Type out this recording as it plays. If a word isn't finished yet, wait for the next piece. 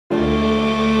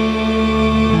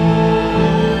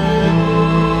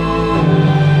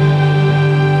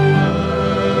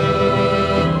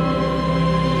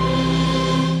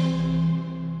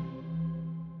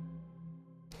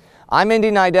I'm Indy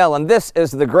and this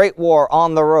is The Great War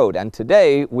on the Road. And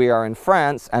today we are in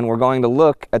France and we're going to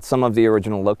look at some of the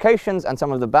original locations and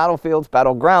some of the battlefields,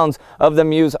 battlegrounds of the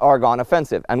Meuse-Argonne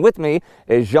Offensive. And with me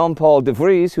is Jean-Paul de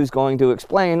Vries, who's going to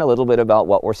explain a little bit about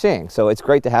what we're seeing. So it's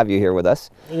great to have you here with us.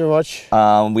 Thank you very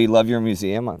much. We love your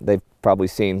museum. They've probably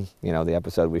seen, you know, the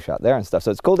episode we shot there and stuff.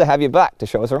 So it's cool to have you back to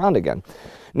show us around again.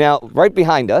 Now, right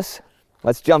behind us,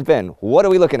 let's jump in. What are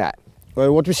we looking at?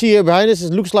 Well, what we see here behind us,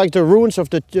 it looks like the ruins of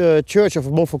the church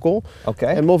of Montfaucon.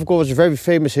 Okay. And Montfaucon was a very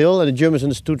famous hill, and the Germans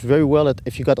understood very well that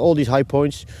if you got all these high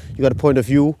points, you got a point of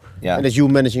view, and that's you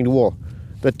managing the war.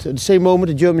 But at the same moment,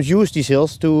 the Germans used these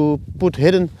hills to put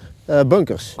hidden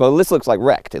bunkers. Well, this looks like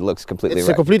wrecked. It looks completely wrecked.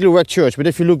 It's a completely wrecked church, but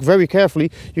if you look very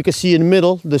carefully, you can see in the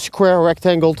middle the square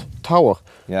rectangle tower,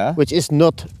 which is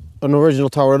not an original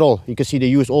tower at all. You can see they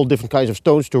use all different kinds of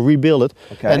stones to rebuild it.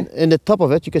 Okay. And in the top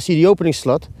of it, you can see the opening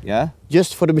slot.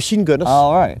 Just for the machine gunners.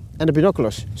 And the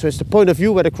binoculars. So it's the point of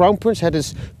view where the Crown Prince had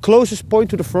his closest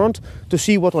point to the front to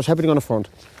see what was happening on the front.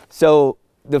 So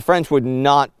the French would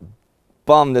not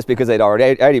bomb this because they'd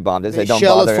already bombed it. They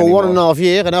shelled it for anymore. 1.5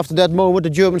 years, and after that moment, the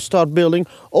Germans start building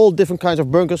all different kinds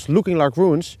of bunkers looking like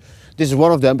ruins. This is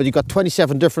one of them, but you got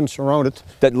 27 different around it.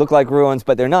 That look like ruins,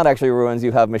 but they're not actually ruins.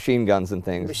 You have machine guns and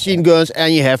things. Machine guns,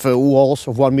 and you have walls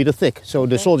of 1 meter thick. So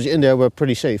the soldiers in there were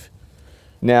pretty safe.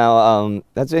 Now,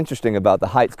 that's interesting about the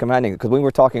heights commanding, because when we were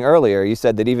talking earlier, you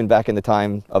said that even back in the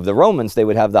time of the Romans, they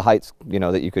would have the heights, you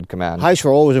know, that you could command. Heights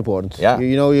were always important. Yeah.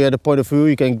 You know, you had a point of view,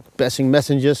 you can passing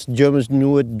messengers, Germans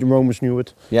knew it, the Romans knew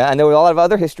it. Yeah, and there was a lot of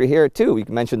other history here too. You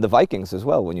mentioned the Vikings as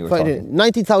well when you were talking.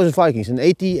 19,000 Vikings in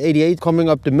 1888 coming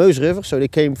up the Meuse River, so they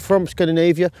came from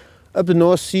Scandinavia up the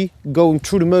North Sea, going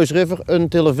through the Meuse River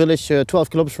until a village 12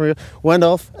 kilometers from here, went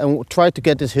off and tried to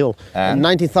get this hill. And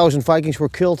 19,000 Vikings were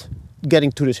killed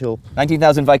getting to this hill.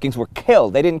 19,000 Vikings were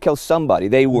killed. They didn't kill somebody.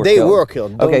 They were killed. They were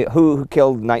killed. Okay, who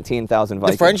killed 19,000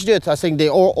 Vikings? The French did. I think they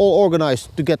all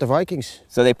organized to get the Vikings.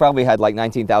 So they probably had like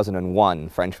 19,001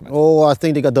 Frenchmen. Oh, I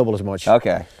think they got double as much.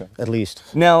 Okay. At least.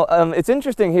 Now, it's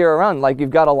interesting here around, like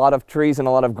you've got a lot of trees and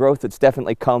a lot of growth that's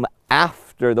definitely come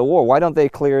after the war. Why don't they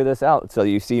clear this out so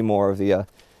you see more of the...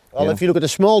 well, if you look at the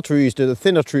small trees, the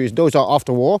thinner trees, those are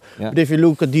after war. But if you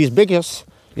look at these biggest,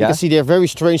 you can see they have very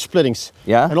strange splittings.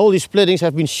 And all these splittings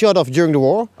have been shot off during the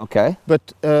war. Okay.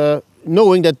 But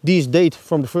knowing that these date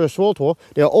from the First World War,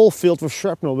 they are all filled with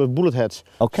shrapnel, with bullet heads.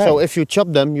 Okay. So if you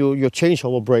chop them, your chainsaw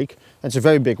will break. And it's a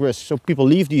very big risk. So people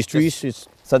leave these trees.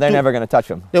 So they're never going to touch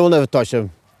them? They will never touch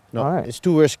them. No, all right. It's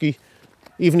too risky.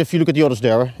 Even if you look at the others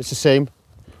there, it's the same.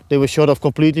 They were shot off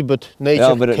completely, but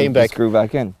nature came back. Grew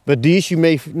back in. But these, you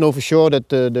may know for sure that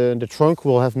the trunk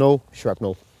will have no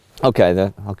shrapnel.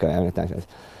 Okay,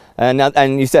 and now,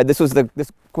 and you said this was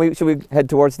should we head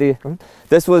towards the?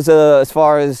 This was as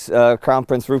far as Crown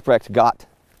Prince Ruprecht got.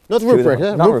 Not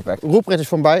Ruprecht, not Ruprecht. Ruprecht is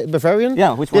from Bavarian.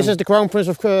 Yeah, which one? This is the Crown Prince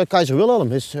of Kaiser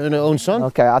Wilhelm, his own son.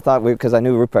 Okay, I thought because I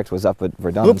knew Ruprecht was up at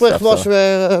Verdun. Ruprecht was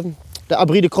where the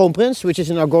Abri de Kroon Prince, which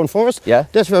is in Argonne Forest. Yeah.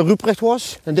 That's where Ruprecht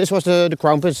was, and this was the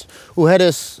Crown Prince who had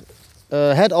his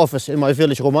head office in my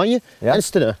village Romagne and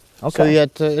Stenay. Okay. So he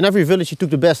had in every village he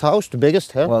took the best house, the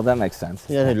biggest. Huh? Well, that makes sense.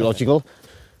 Yeah, logical.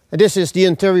 And this is the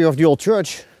interior of the old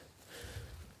church.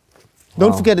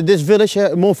 Don't forget that this village,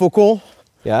 Montfaucon,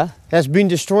 has been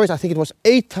destroyed. I think it was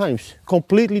 8 times,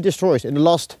 completely destroyed in the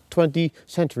last 20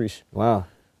 centuries. Wow.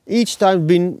 Each time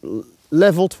been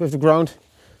leveled with the ground.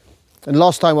 And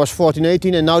last time was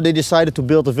 1418, and now they decided to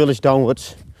build the village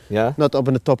downwards. Yeah. Not up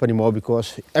in the top anymore,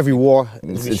 because every war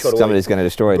somebody's going to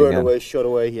destroy it again. Burn away, shot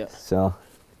away, yeah. So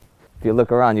if you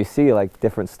look around, you see like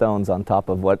different stones on top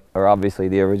of what are obviously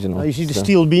the original. You see the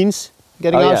steel beams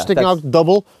getting out, sticking out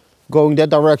double, going that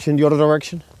direction, the other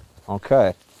direction.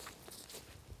 Okay.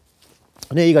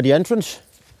 And here you got the entrance.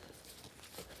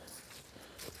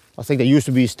 I think there used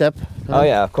to be a step. Oh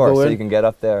yeah, of course, so you can get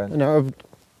up there. And now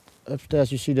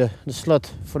upstairs you see the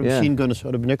slot for the machine gunners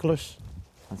or the binoculars.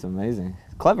 That's amazing.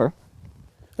 Clever.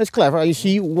 That's clever. You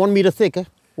see 1 meter thick,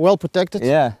 well protected.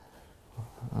 Yeah.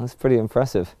 Well, that's pretty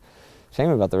impressive. Shame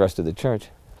about the rest of the church,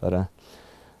 but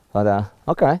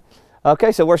okay.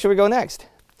 Okay, so where should we go next?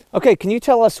 Okay, can you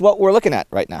tell us what we're looking at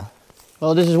right now?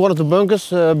 Well, this is one of the bunkers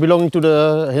belonging to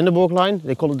the Hindenburg line.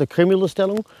 They call it the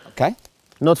Krimmelsstellung. Okay.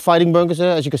 Not fighting bunkers,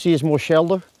 as you can see, it's more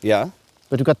shelter. Yeah.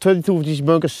 But we've got 32 of these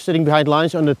bunkers sitting behind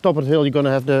lines. On the top of the hill, you're going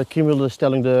to have the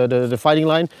Krimmelsstellung, the fighting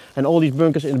line, and all these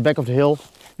bunkers in the back of the hill.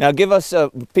 Now give us,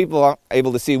 people aren't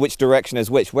able to see which direction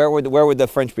is which. Where would the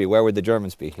French be? Where would the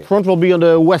Germans be here? Front will be on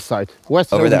the west side.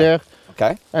 West over there.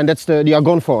 Okay. And that's the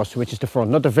Argonne Forest, which is the front,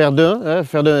 not the Verdun.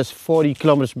 Verdun is 40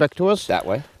 kilometers back to us. That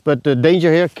way. But the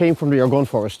danger here came from the Argonne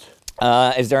Forest.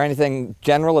 Is there anything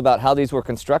general about how these were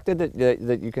constructed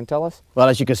that you can tell us? Well,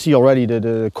 as you can see already,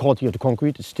 the quality of the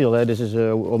concrete is still there. This is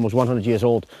almost 100 years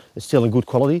old. It's still in good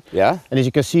quality. Yeah. And as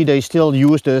you can see, they still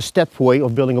use the step way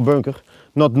of building a bunker,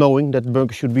 not knowing that the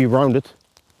bunker should be rounded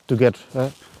to get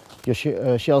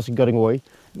your shells getting away.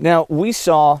 Now, we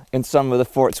saw in some of the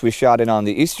forts we shot in on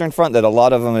the Eastern Front that a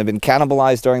lot of them have been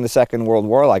cannibalized during the Second World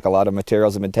War, like a lot of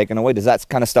materials have been taken away. Does that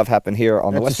kind of stuff happen here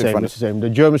on the Western Front? It's the same. The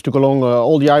Germans took along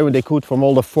all the iron they could from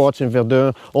all the forts in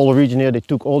Verdun, all the region here. They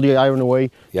took all the iron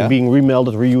away, being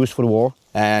remelted, reused for the war.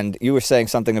 And you were saying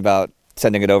something about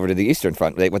sending it over to the Eastern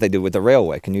Front, what they do with the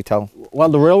railway. Can you tell? Well,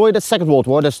 the railway, that's Second World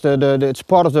War. That's it's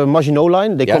part of the Maginot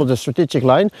Line. They call it the strategic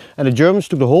line. And the Germans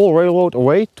took the whole railroad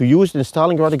away to use it in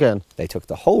Stalingrad again. They took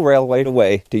the whole railway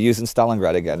away to use in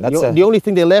Stalingrad again. That's the only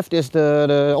thing they left is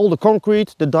all the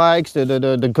concrete, the dikes,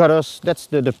 the gutters. That's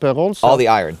the perrons. All the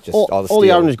iron, just all the steel. All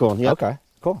the iron is gone. Yeah. Okay,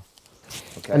 cool.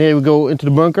 Okay. And here we go into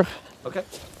the bunker. Okay.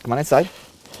 Come on inside.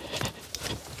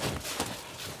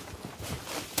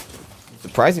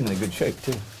 Surprisingly good shape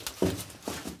too.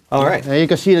 All right. And you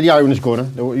can see that the iron is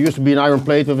gone. There used to be an iron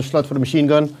plate with a slut for the machine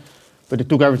gun, but they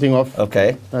took everything off.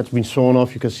 Okay. That's been sawn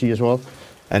off, you can see as well.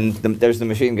 And there's the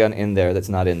machine gun in there that's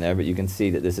not in there, but you can see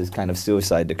that this is kind of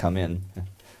suicide to come in.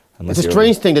 It's a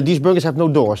strange thing that these bunkers have no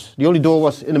doors. The only door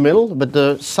was in the middle, but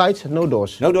the sides had no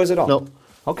doors. No doors at all? No.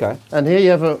 Okay. And here you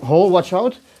have a hole, watch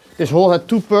out. This hole had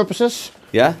two purposes.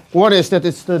 Yeah? One is that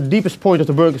it's the deepest point of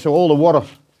the bunker, so all the water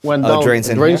went down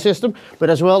the drain system. But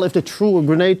as well, if they threw a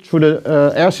grenade through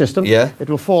the air system, it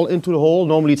will fall into the hole.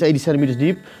 Normally it's 80 centimeters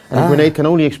deep, and the grenade can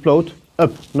only explode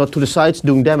up, not to the sides,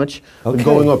 doing damage, but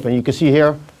going up. And you can see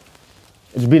here,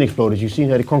 it's been exploded. You see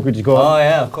how the concrete is gone. Oh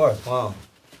yeah, of course. Wow.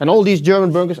 And all these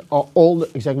German bunkers are all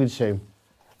exactly the same.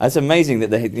 That's amazing that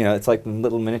they, it's like a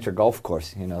little miniature golf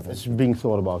course, It's being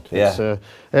thought about. Yeah.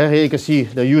 Here you can see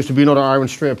there used to be another iron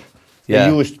strip. Yeah.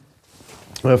 They used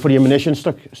for the ammunition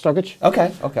stockage.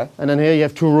 Okay, okay. And then here you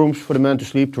have 2 rooms for the men to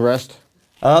sleep, to rest.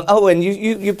 And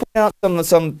you point out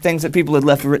some things that people had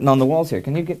left written on the walls here.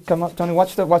 Can you come up, Tony?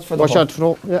 Watch for the Watch out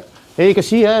for yeah. Here you can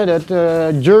see that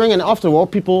during and after the war,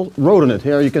 people wrote on it.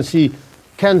 Here you can see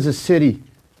Kansas City,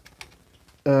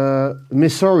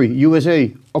 Missouri,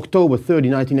 USA, October 30,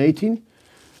 1918.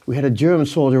 We had a German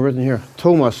soldier written here,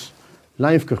 Thomas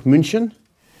Leifker, München.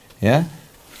 Yeah.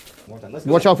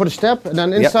 Watch out for the step, and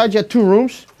then inside you had 2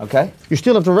 rooms. Okay. You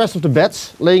still have the rest of the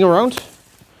beds laying around.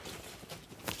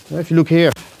 If you look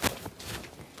here,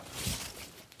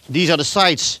 these are the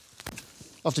sides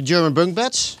of the German bunk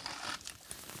beds.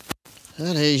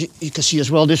 And here you can see as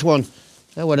well this one,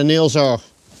 where the nails are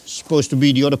supposed to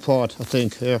be the other part, I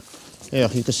think. Here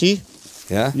you can see.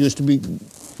 Yeah. Used to be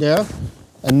there,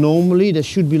 and normally they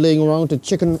should be laying around the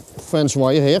chicken fence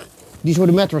wire here. These were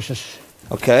the mattresses.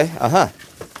 Okay.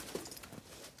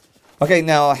 Okay,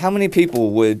 now how many people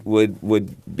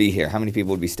would be here? How many people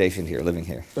would be stationed here, living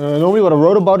here? Normally what I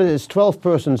wrote about it is 12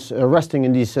 persons resting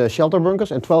in these shelter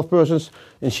bunkers and 12 persons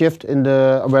in shift in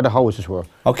where the houses were.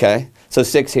 Okay, so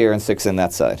 6 here and 6 in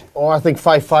that side. Or I think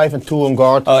 5 and 2 on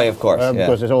guard. Oh, yeah, of course.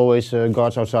 Because there's always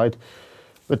guards outside.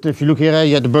 But if you look here,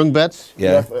 you have the bunk beds. Yeah.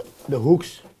 You have the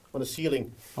hooks on the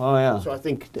ceiling. Oh, yeah. So I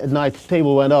think at night the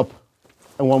table went up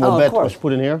and one more bed was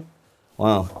put in here.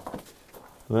 Wow.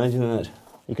 Imagine that.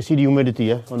 You can see the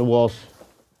humidity on the walls.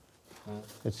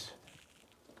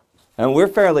 And we're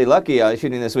fairly lucky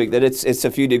shooting this week that it's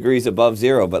a few degrees above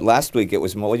 0, but last week it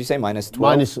was, what did you say, minus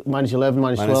 12? Minus 11,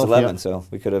 minus 12. Minus 11, so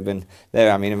we could have been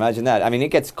there. I mean, imagine that. I mean, it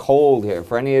gets cold here.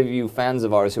 For any of you fans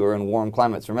of ours who are in warm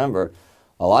climates, remember,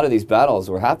 a lot of these battles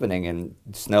were happening in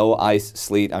snow, ice,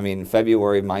 sleet. I mean,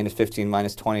 February, minus 15,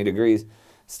 minus 20 degrees.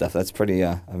 Stuff that's pretty,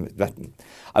 I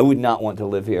would not want to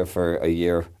live here for a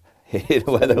year.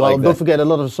 Don't forget, a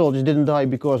lot of the soldiers didn't die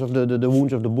because of the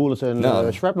wounds of the bullets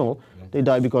and shrapnel. They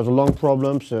died because of lung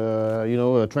problems,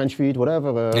 trench feet,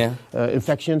 whatever,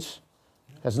 infections.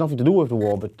 Has nothing to do with the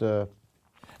war, but...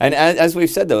 And as we've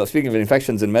said, though, speaking of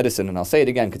infections in medicine, and I'll say it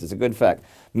again because it's a good fact,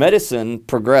 medicine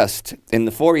progressed in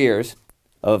the 4 years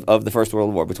of the First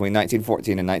World War, between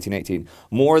 1914 and 1918,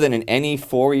 more than in any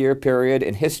 4-year period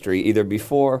in history, either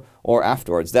before or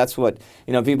afterwards. That's what,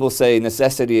 people say,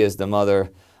 necessity is the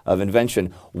mother of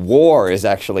invention. War is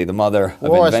actually the mother of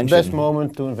invention. War is the best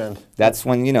moment to invent. That's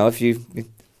when,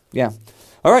 yeah.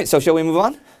 All right, so shall we move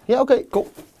on? Yeah, okay. Cool.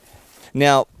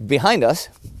 Now, behind us,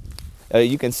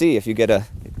 you can see if you get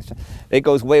it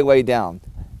goes way, way down.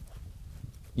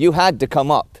 You had to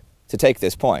come up to take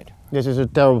this point. This is a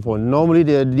terrible point. Normally,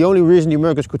 the only reason the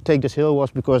Americans could take this hill was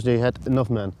because they had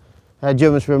enough men.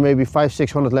 Germans were maybe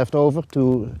 500-600 left over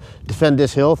to defend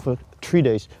this hill 3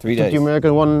 days. 3 days. The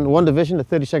American one division, the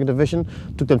 32nd Division,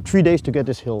 took them 3 days to get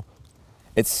this hill.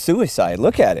 It's suicide.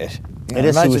 Look at it. It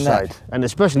is suicide, and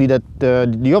especially that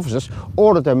the officers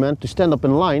ordered their men to stand up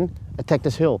in line, attack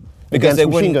this hill. Because they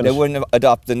wouldn't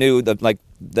adopt the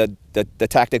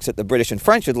tactics that the British and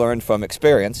French had learned from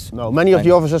experience. No, many of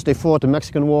the officers, they fought the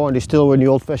Mexican War and they still were in the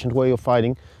old-fashioned way of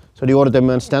fighting. So they ordered their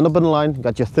men, stand up in line,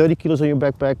 got your 30 kilos on your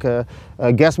backpack,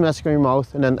 a gas mask on your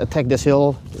mouth, and then attack this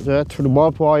hill through the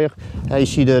barbed wire. You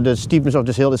see the steepness of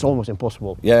this hill, it's almost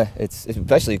impossible. Yeah, it's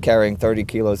especially carrying 30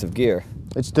 kilos of gear.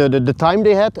 It's the time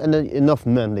they had and enough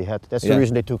men they had. That's the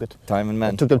reason they took it. Time and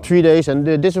men. It took them 3 days, and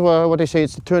this is what they say,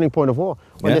 it's the turning point of war.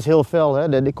 When this hill fell,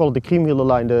 they call it the cream hill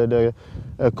line, the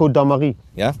Côte d'Amarie.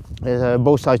 Yeah.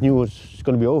 Both sides knew it was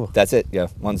going to be over. That's it. Yeah.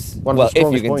 Once. One of the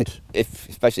strongest points.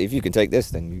 Especially if you can take this,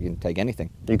 then you can take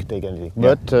anything. You can take anything.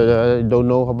 Yeah. But I don't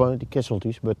know about the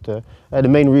casualties. But the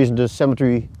main reason the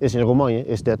cemetery is in Romagne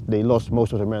is that they lost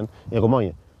most of their men in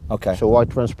Romagne. Okay. So why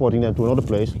transporting them to another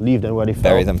place, leave them where they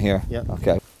fell? Bury them here. Yeah.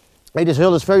 Okay. Hey, this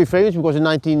hill is very famous because in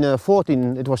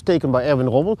 1914 it was taken by Erwin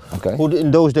Rommel, who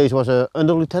in those days was an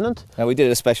under-lieutenant. Yeah, we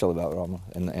did a special about Rommel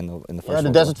in the first the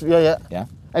desert. Yeah.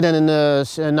 And then in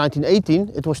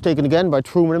 1918 it was taken again by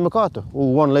Truman and MacArthur,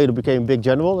 who one later became big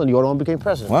general and the other one became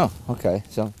president. Wow. Okay.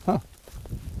 So,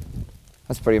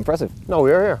 that's pretty impressive. No,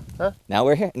 we're here. Huh? Now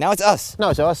we're here. Now it's us.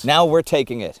 Now it's us. Now we're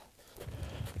taking it.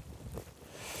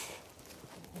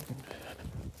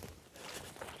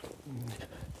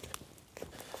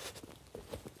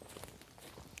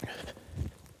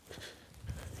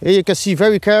 Here you can see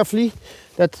very carefully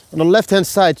that on the left-hand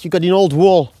side you got an old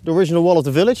wall, the original wall of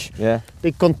the village. Yeah.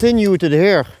 They continue to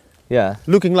here,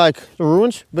 looking like the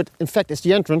ruins, but in fact it's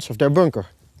the entrance of their bunker.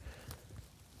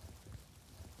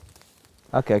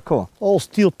 Okay, cool. All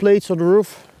steel plates on the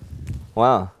roof.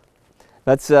 Wow.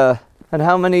 That's and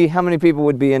how many people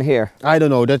would be in here? I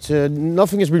don't know. That's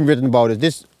nothing has been written about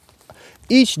it.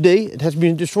 Each day it has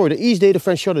been destroyed. Each day the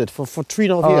French shot it for 3.5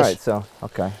 years. All right. So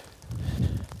okay.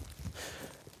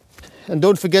 And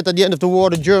don't forget, at the end of the war,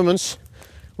 the Germans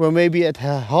were maybe at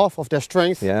half of their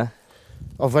strength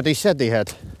of what they said they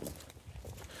had.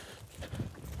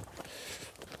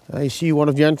 I see one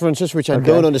of the entrances, which I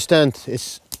don't understand,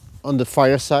 is on the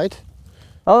fire side.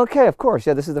 Oh, okay, of course.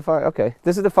 Yeah, this is the fire. Okay,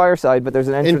 this is the fire side, but there's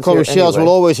an entrance. Incoming shells will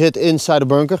always hit inside the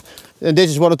bunker. And this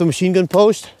is one of the machine gun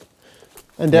posts.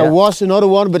 And there was another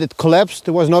one, but it collapsed.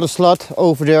 There was another slot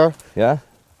over there. Yeah.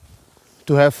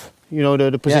 To have, you know,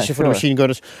 the position for the machine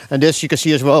gunners. And this you can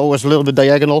see as well was a little bit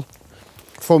diagonal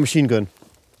for machine gun.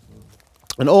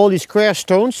 And all these square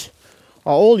stones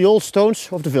are all the old stones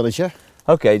of the village, yeah?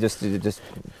 Okay, just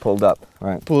pulled up,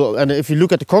 right? Pulled up. And if you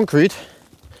look at the concrete,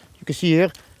 you can see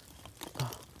here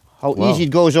how easy it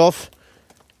goes off.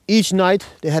 Each night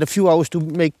they had a few hours to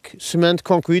make cement,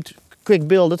 concrete, quick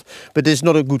build it, but it's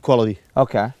not a good quality.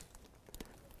 Okay.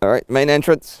 All right, main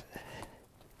entrance.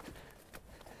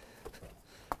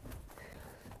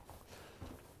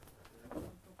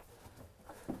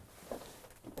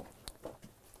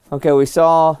 Okay, we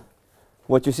saw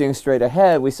what you're seeing straight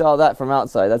ahead. We saw that from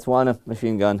outside. That's one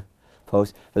machine gun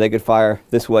post, but they could fire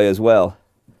this way as well.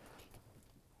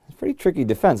 It's pretty tricky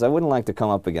defense. I wouldn't like to come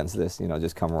up against this, you know,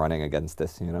 just come running against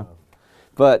this, you know.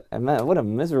 But man, what a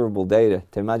miserable day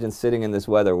to imagine sitting in this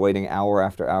weather, waiting hour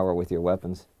after hour with your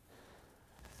weapons.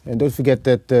 And don't forget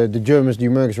that the Germans the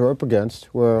Americans were up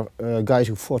against were guys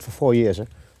who fought for 4 years.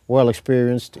 Well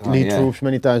experienced, elite troops,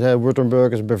 many times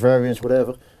Württembergers, Bavarians,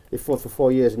 whatever. They fought for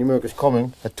 4 years, and the Americans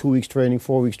coming, had 2 weeks training,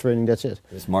 4 weeks training, that's it.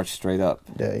 Just marched straight up.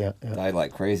 Yeah. Died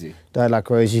like crazy. Died like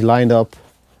crazy, lined up.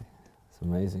 It's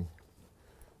amazing.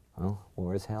 Well,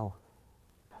 war is hell.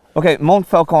 Okay,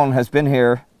 Montfaucon has been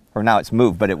here, or now it's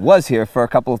moved, but it was here for a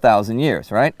couple of thousand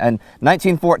years, right? And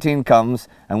 1914 comes,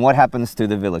 and what happens to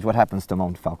the village? What happens to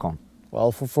Montfaucon?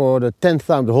 Well, for the 10th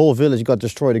time, the whole village got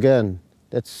destroyed again.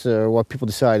 That's why people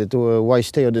decided to why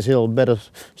stay on this hill, better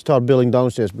start building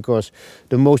downstairs, because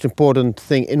the most important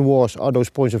thing in wars are those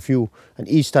points of view, and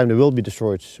each time they will be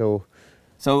destroyed. So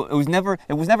it was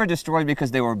never destroyed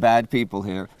because they were bad people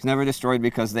here. It was never destroyed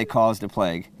because they caused a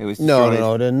plague. It was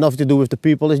destroyed. No, nothing to do with the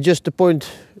people. It's just the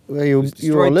point where you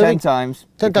are living. 10 times.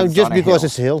 10 times just because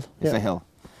it's a hill. It's a hill.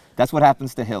 That's what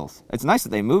happens to hills. It's nice that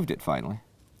they moved it finally.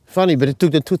 Funny, but it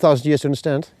took them 2,000 years to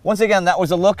understand. Once again, that was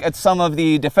a look at some of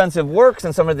the defensive works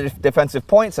and some of the defensive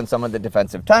points and some of the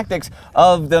defensive tactics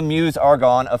of the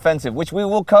Meuse-Argonne Offensive, which we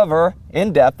will cover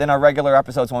in depth in our regular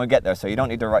episodes when we get there, so you don't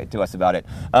need to write to us about it.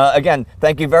 Again,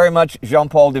 thank you very much,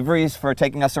 Jean-Paul de Vries, for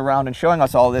taking us around and showing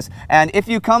us all this. And if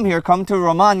you come here, come to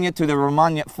Romagne, to the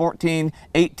Romagne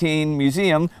 1418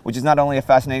 Museum, which is not only a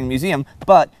fascinating museum,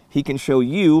 but he can show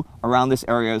you around this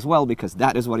area as well, because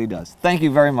that is what he does. Thank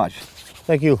you very much.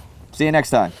 Thank you. See you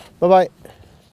next time. Bye-bye.